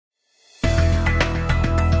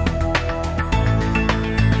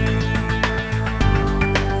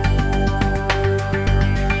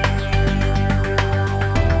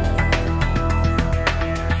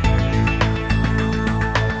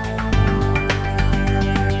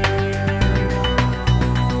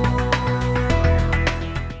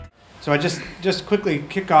So I just quickly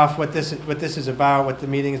kick off what this is about, what the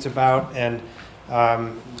meeting is about, and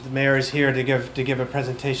the mayor is here to give a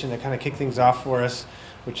presentation to kind of kick things off for us,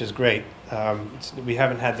 which is great. We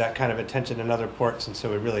haven't had that kind of attention in other ports, and so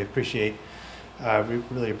we really appreciate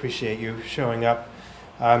you showing up.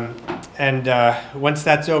 Once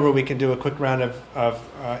that's over, we can do a quick round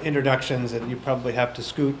of introductions, and you probably have to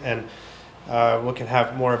scoot, and we can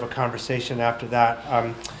have more of a conversation after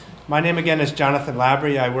that. My name again is Jonathan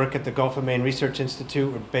Labrie. I work at the Gulf of Maine Research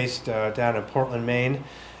Institute. We're based down in Portland, Maine,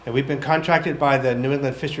 and we've been contracted by the New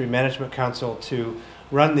England Fisheries Management Council to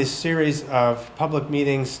run this series of public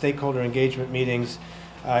meetings, stakeholder engagement meetings,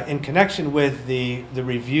 in connection with the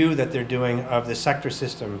review that they're doing of the sector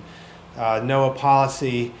system. NOAA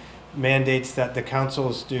policy mandates that the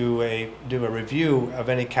councils do a review of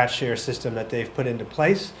any catch share system that they've put into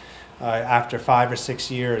place after 5 or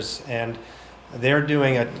 6 years, and they're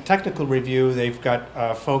doing a technical review. They've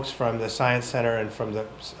got folks from the Science Center and from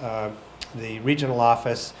the regional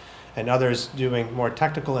office and others doing more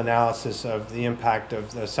technical analysis of the impact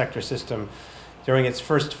of the sector system during its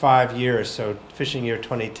first 5 years, so fishing year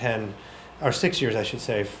 2010, or 6 years I should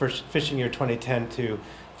say, first fishing year 2010 to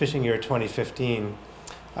fishing year 2015.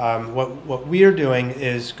 What we are doing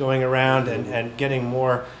is going around and getting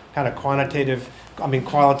more kind of qualitative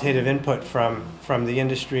input from the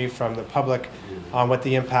industry, from the public, on what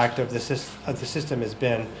the impact of the system has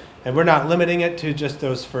been. And we're not limiting it to just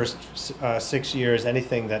those first 6 years.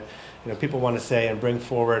 Anything that people want to say and bring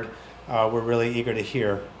forward, we're really eager to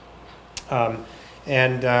hear.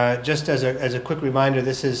 Just as a quick reminder,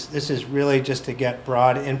 this is really just to get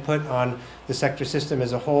broad input on the sector system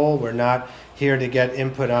as a whole. We're not here to get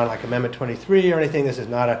input on like Amendment 23 or anything. This is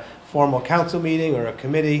not a formal council meeting or a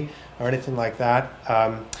committee or anything like that.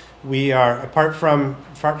 We are, apart from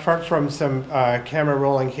some camera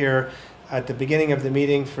rolling here at the beginning of the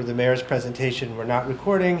meeting for the mayor's presentation, we're not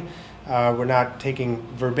recording. We're not taking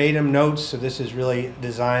verbatim notes, so this is really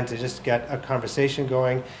designed to just get a conversation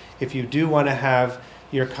going. If you do want to have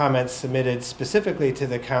your comments submitted specifically to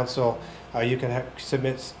the council, you can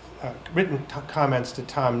submit written comments to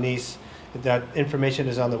Tom Neese. That information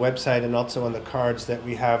is on the website and also on the cards that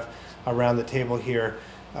we have around the table here.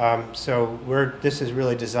 This is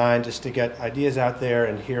really designed just to get ideas out there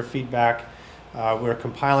and hear feedback. We're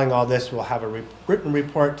compiling all this. We'll have a written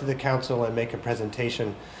report to the council and make a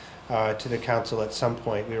presentation to the council at some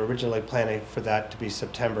point. We were originally planning for that to be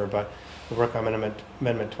September, but the work on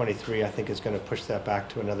Amendment 23, I think, is going to push that back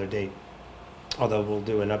to another date, although we'll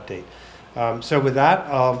do an update. So with that,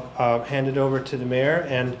 I'll hand it over to the mayor,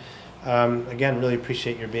 and again, really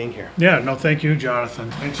appreciate your being here. Yeah, no, thank you, Jonathan.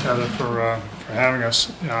 Thanks, Heather, for having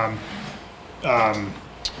us.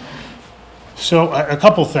 So a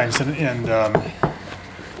couple things, and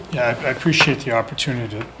yeah, I appreciate the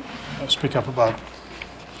opportunity to speak up about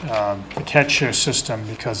the catch share system,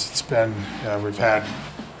 because it's been,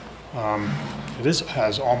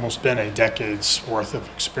 has almost been a decade's worth of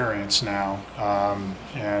experience now,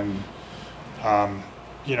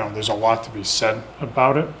 there's a lot to be said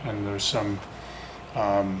about it, and there's some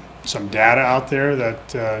data out there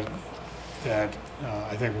that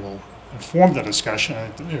I think will inform the discussion.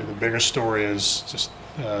 The bigger story is just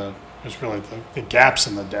is really the gaps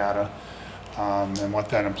in the data, and what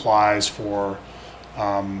that implies for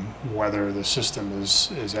whether the system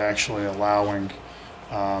is actually allowing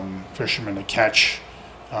fishermen to catch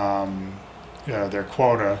their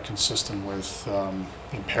quota consistent with the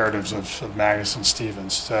imperatives of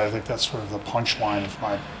Magnuson-Stevens. So I think that's sort of the punchline of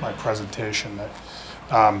my presentation. That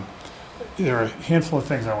there are a handful of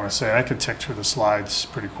things I want to say. I could tick through the slides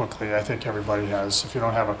pretty quickly. I think everybody has. If you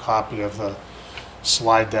don't have a copy of the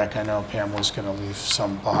slide deck, I know Pam was going to leave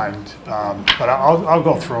some behind, but I'll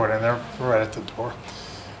go through it, and they're right at the door.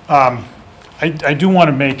 I do want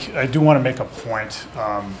to make a point.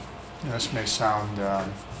 This may sound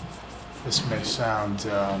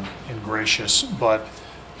ingracious, but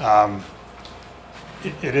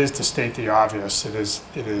it is to state the obvious. It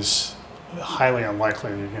is highly unlikely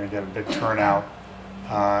that you're going to get a big turnout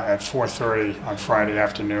at 4:30 on Friday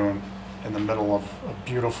afternoon in the middle of a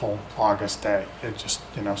beautiful August day. It just,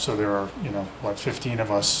 so there are, 15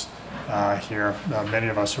 of us here, many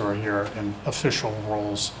of us who are here in official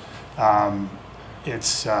roles.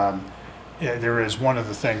 There is one of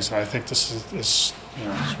the things that I think this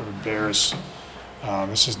sort of bears.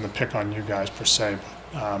 This isn't a pick on you guys per se,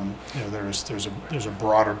 but there's a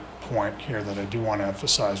broader point here that I do want to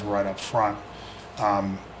emphasize right up front.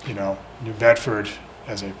 New Bedford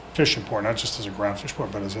as a fishing port, not just as a groundfish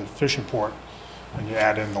port, but as a fishing port, when you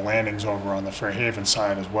add in the landings over on the Fairhaven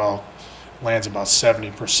side as well, lands about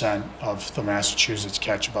 70% of the Massachusetts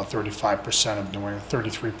catch, about 35% of New England,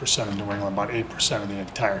 33% of New England, about 8% of the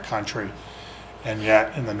entire country. And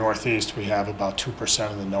yet in the Northeast, we have about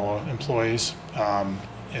 2% of the NOAA employees.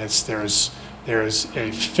 There's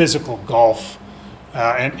a physical gulf,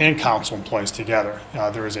 and council employees together.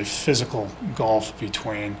 There is a physical gulf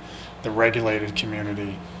between the regulated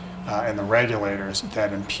community and the regulators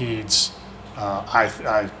that impedes, I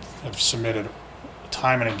have submitted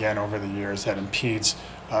time and again over the years, that impedes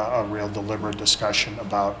a real deliberate discussion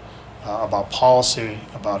about policy,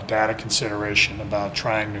 about data consideration, about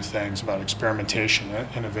trying new things, about experimentation,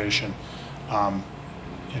 innovation.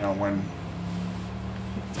 When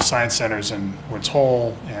the science centers in Woods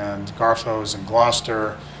Hole and Garfos in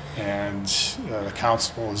Gloucester, and the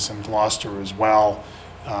council is in Gloucester as well.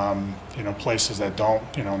 Places that don't,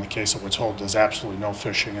 in the case of Woods Hole, does absolutely no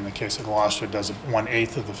fishing. In the case of Gloucester, does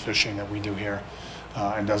 1/8 of the fishing that we do here,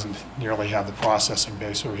 and doesn't nearly have the processing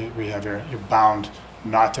base we have here. You're bound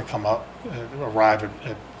not to arrive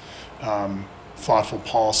at thoughtful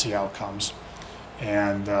policy outcomes,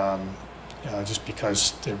 and just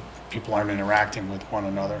because people aren't interacting with one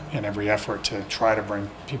another, and every effort to try to bring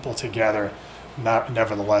people together,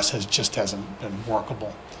 nevertheless, hasn't been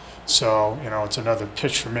workable. So, it's another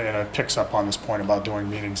pitch for me, and it picks up on this point about doing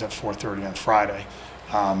meetings at 4:30 on Friday.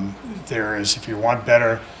 If you want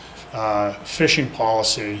better fishing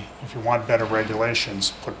policy, if you want better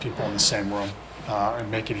regulations, put people in the same room and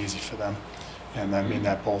make it easy for them. And I mean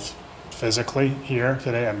that both physically here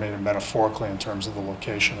today, I mean it metaphorically in terms of the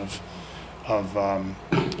location of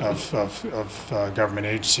government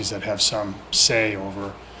agencies that have some say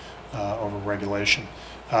over regulation.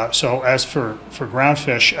 So as for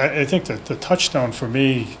groundfish, I think that the touchstone for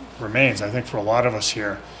me remains, I think for a lot of us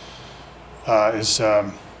here, is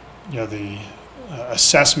the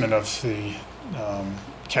assessment of the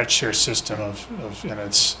catch share system and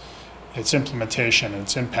its implementation and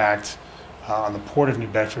its impact on the Port of New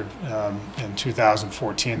Bedford in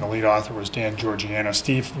 2014. The lead author was Dan Georgiano.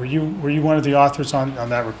 Steve, were you one of the authors on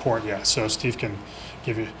that report? Yeah. So Steve can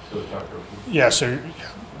give you. Yeah. So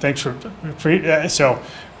thanks for so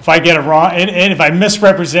if I get it wrong and if I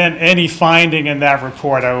misrepresent any finding in that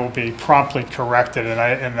report, I will be promptly corrected, and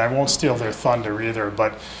I won't steal their thunder either.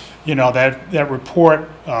 But that report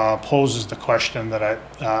poses the question that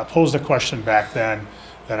I posed a question back then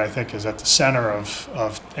that I think is at the center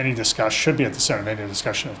of any discussion, should be at the center of any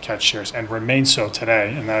discussion of catch shares, and remains so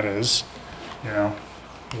today, and that is,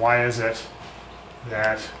 why is it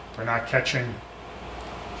that we're not catching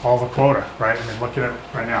all the quota, right? I mean, look at it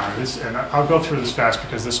right now. And I'll go through this fast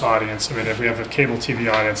because this audience, if we have a cable TV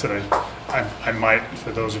audience that I might,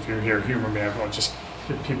 for those of you here, humor me, I will just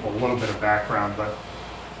give people a little bit of background, but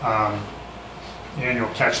the annual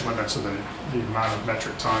catch limits of the amount of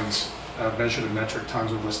metric tons, measured in metric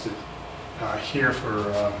tons, are listed here for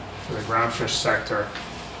the groundfish sector,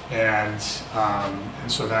 and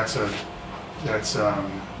so that's a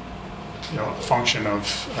function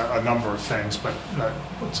of a number of things, but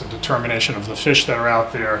it's a determination of the fish that are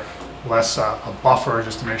out there, less a buffer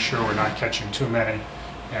just to make sure we're not catching too many,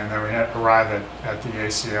 and then we arrive at the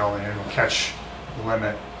ACL, the annual catch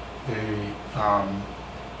limit.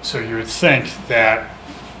 So you would think that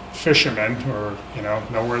fishermen who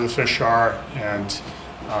know where the fish are and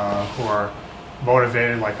who are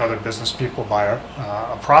motivated like other business people by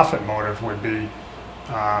a profit motive would be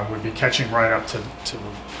catching right up to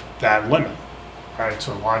that limit, right?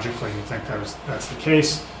 So logically, you think that's the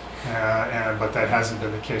case, but that hasn't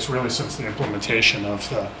been the case really since the implementation of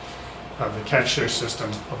the catch share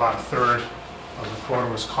system. About a third of the quota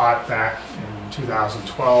was caught back in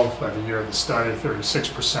 2012 by the year of the study,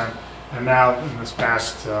 36%, and now in this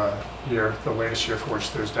past year, the latest year for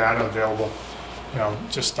which there's data available,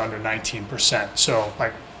 just under 19%. So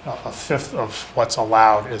like a fifth of what's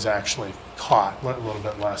allowed is actually caught, a little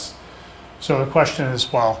bit less. So the question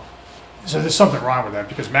is, well, so there's something wrong with that,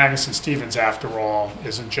 because Magnuson-Stevens, after all,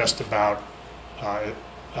 isn't just about the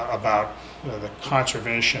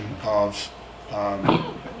conservation of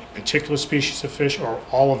particular species of fish or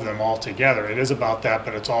all of them altogether. It is about that,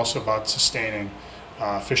 but it's also about sustaining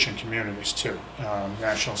fishing communities too.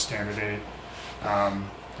 National Standard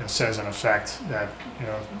 8 says in effect that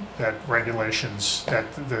that regulations, that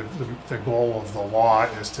the goal of the law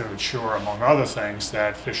is to ensure, among other things,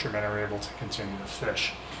 that fishermen are able to continue to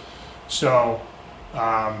fish. So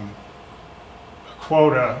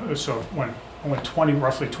quota. So when only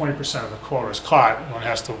roughly 20% of the quota is caught, one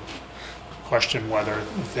has to question whether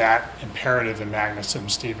that imperative in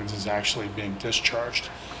Magnuson-Stevens is actually being discharged.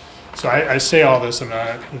 So I say all this, and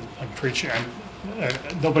I'm preaching.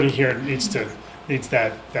 nobody here needs that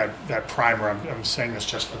primer. I'm saying this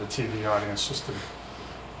just for the TV audience, just to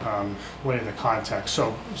lay the context.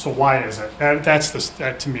 So why is it?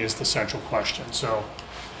 That to me is the central question. So,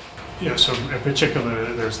 so in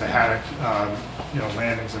particular, there's the haddock,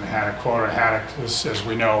 landings in the haddock quarter. Haddock, as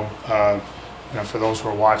we know, for those who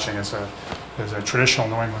are watching, is a traditional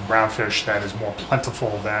New England groundfish that is more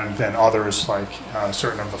plentiful than others, like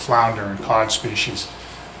certain of the flounder and cod species.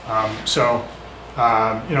 We're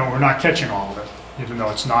not catching all of it, even though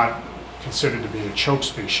it's not considered to be a choke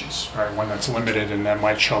species, right? One that's limited and that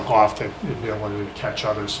might choke off the ability to catch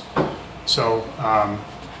others. So let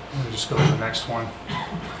me just go to the next one.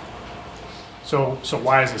 So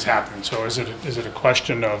why is this happening? So is it a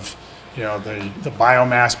question of the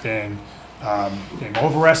biomass being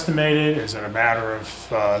overestimated? Is it a matter of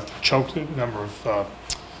the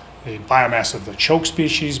biomass of the choke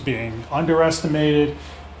species being underestimated?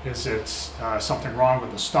 Is it something wrong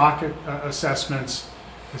with the stock assessments?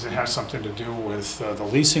 Does it have something to do with the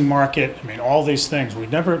leasing market? I mean, all these things. We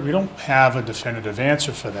don't have a definitive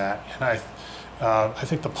answer for that. And I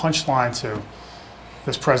think the punchline to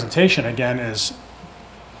this presentation again is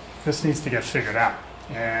this needs to get figured out,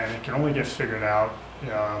 and it can only get figured out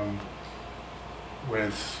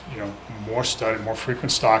with more study, more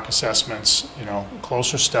frequent stock assessments,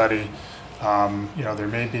 closer study. There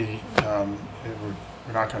may be.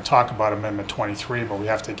 We're not going to talk about Amendment 23, but we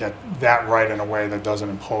have to get that right in a way that doesn't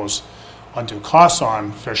impose undue costs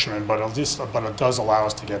on fishermen, but it does allow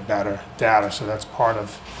us to get better data. So that's part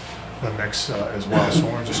of the mix as well. So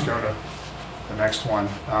we'll just go to the next one.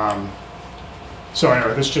 So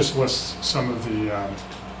anyway, this just lists some of the.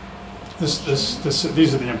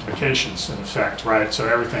 These are the implications in effect, right? So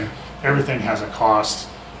everything has a cost.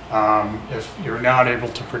 If you're not able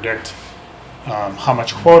to predict how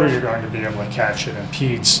much quota you're going to be able to catch, it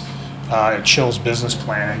impedes, it chills business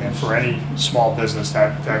planning, and for any small business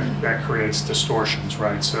that creates distortions,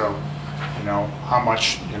 right? So, how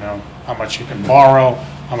much you can borrow,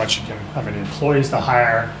 how many employees to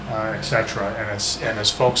hire, etc. And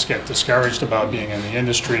as folks get discouraged about being in the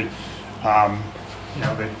industry,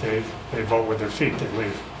 they vote with their feet, they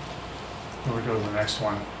leave. Then we go to the next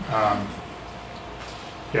one.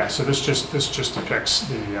 So this just depicts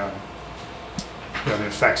the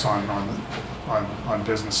effects on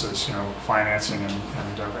businesses, financing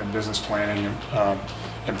and business planning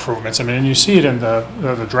improvements. I mean, and you see it in the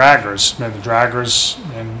draggers. I mean, the draggers,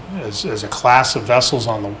 as a class of vessels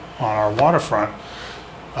on our waterfront,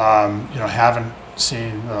 haven't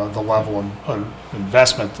seen the level of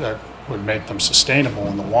investment that would make them sustainable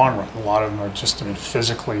in the long run. A lot of them are just,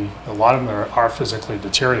 physically. A lot of them are physically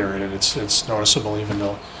deteriorated. It's noticeable even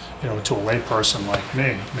though. To a layperson like me.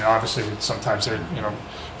 I mean, obviously, sometimes they're,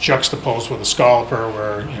 juxtaposed with a scalloper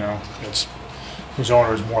where, whose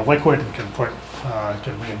owner is more liquid and can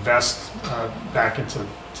reinvest back into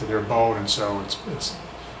their boat, and so it's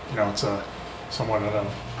a somewhat of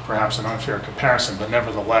perhaps an unfair comparison, but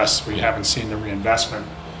nevertheless, we haven't seen the reinvestment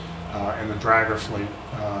in the dragger fleet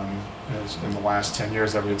in the last 10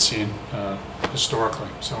 years that we had seen historically.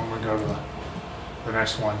 So when we go to the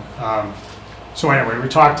next one. So anyway, we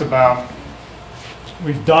talked about,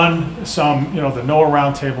 we've done some, the NOAA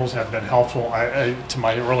roundtables have been helpful. To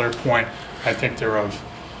my earlier point, I think there are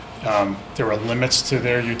limits to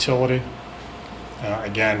their utility.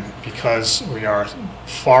 Again, because we are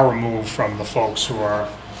far removed from the folks who are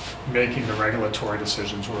making the regulatory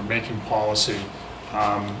decisions, who are making policy.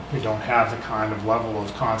 We don't have the kind of level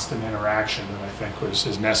of constant interaction that I think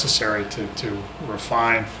is necessary to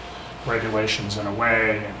refine regulations in a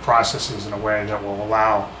way and processes in a way that will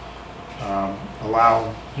allow a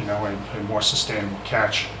more sustainable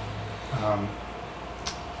catch.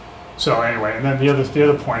 So anyway, and then the other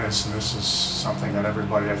point is, and this is something that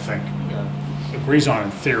everybody I think agrees on in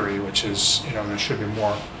theory, which is there should be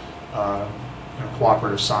more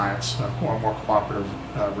cooperative science, more cooperative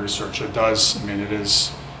research. It does. I mean, it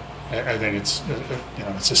is. I think it's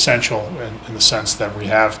it's essential in the sense that we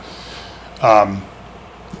have.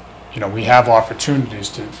 We have opportunities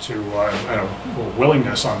to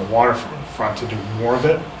willingness on the waterfront to do more of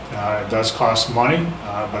it. It does cost money,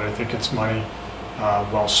 but I think it's money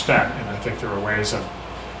well spent, and I think there are ways of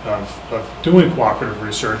doing cooperative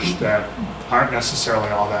research that aren't necessarily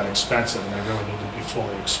all that expensive, and they really need to be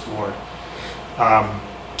fully explored.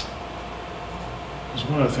 There's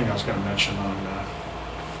one other thing I was going to mention on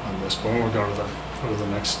this, but when we go to the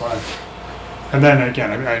next slide, and then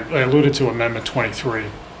again, I alluded to Amendment 23.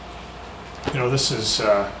 This is,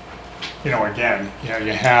 again,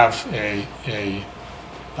 you have a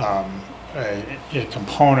a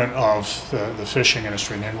component of the fishing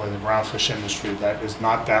industry, namely the groundfish industry, that is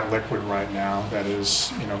not that liquid right now, that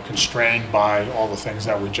is, you know, constrained by all the things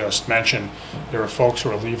that we just mentioned. There are folks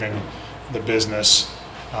who are leaving the business.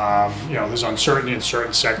 You know, there's uncertainty in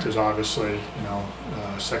certain sectors, obviously. You know,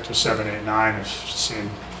 sector 7, 8, 9 have seen,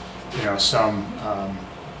 you know, some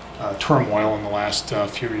turmoil in the last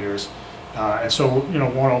few years. And so, you know,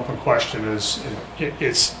 one open question is,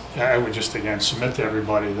 I would just again submit to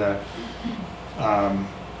everybody that,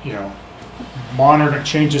 you know,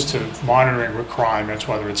 changes to monitoring requirements,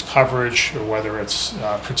 whether it's coverage or whether it's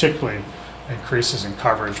particularly increases in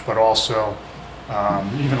coverage, but also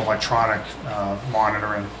even electronic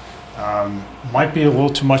monitoring, might be a little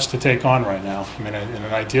too much to take on right now. I mean, in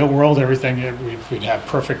an ideal world, we'd have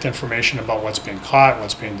perfect information about what's being caught,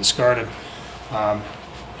 what's being discarded. I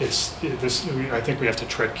think we have to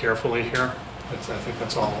tread carefully here. I think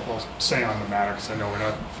that's all I'll say on the matter, because I know we're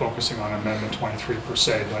not focusing on Amendment 23 per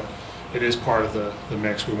se, but it is part of the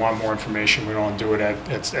mix. We want more information. We don't want to do it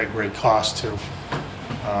at great cost to,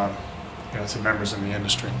 you know, to members in the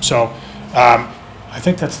industry. So I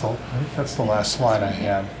think that's the last slide I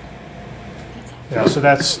had. Yeah. So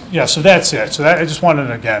that's it. So I just wanted,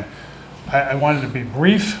 again, I wanted to be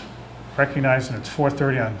brief, recognizing it's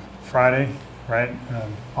 4:30 on Friday, right?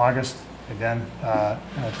 August. Again, I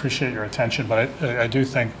appreciate your attention, but I do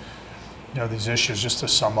think, you know, these issues, just to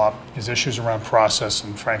sum up, these issues around process,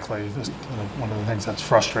 and frankly, one of the things that's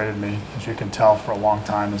frustrated me, as you can tell, for a long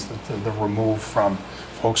time, is that the remove from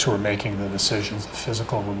folks who are making the decisions, the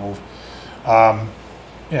physical remove,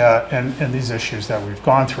 and these issues that we've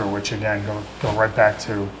gone through, which again go right back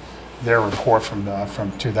to their report from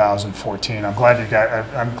 2014. I'm glad you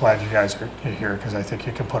guys are here, because I think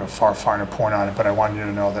you can put a far finer point on it. But I wanted you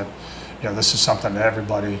to know that, you know, this is something that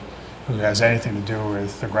everybody who has anything to do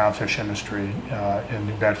with the groundfish industry in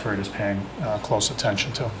New Bedford is paying close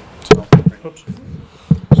attention to. So, oops.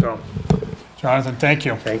 So, Jonathan, thank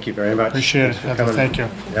you. Thank you very much. Appreciate it. Thank you.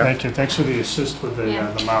 Yep. Thank you. Thanks for the assist with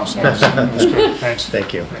the mouse. That was good. Thanks.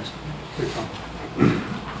 Thank you. Thanks. Good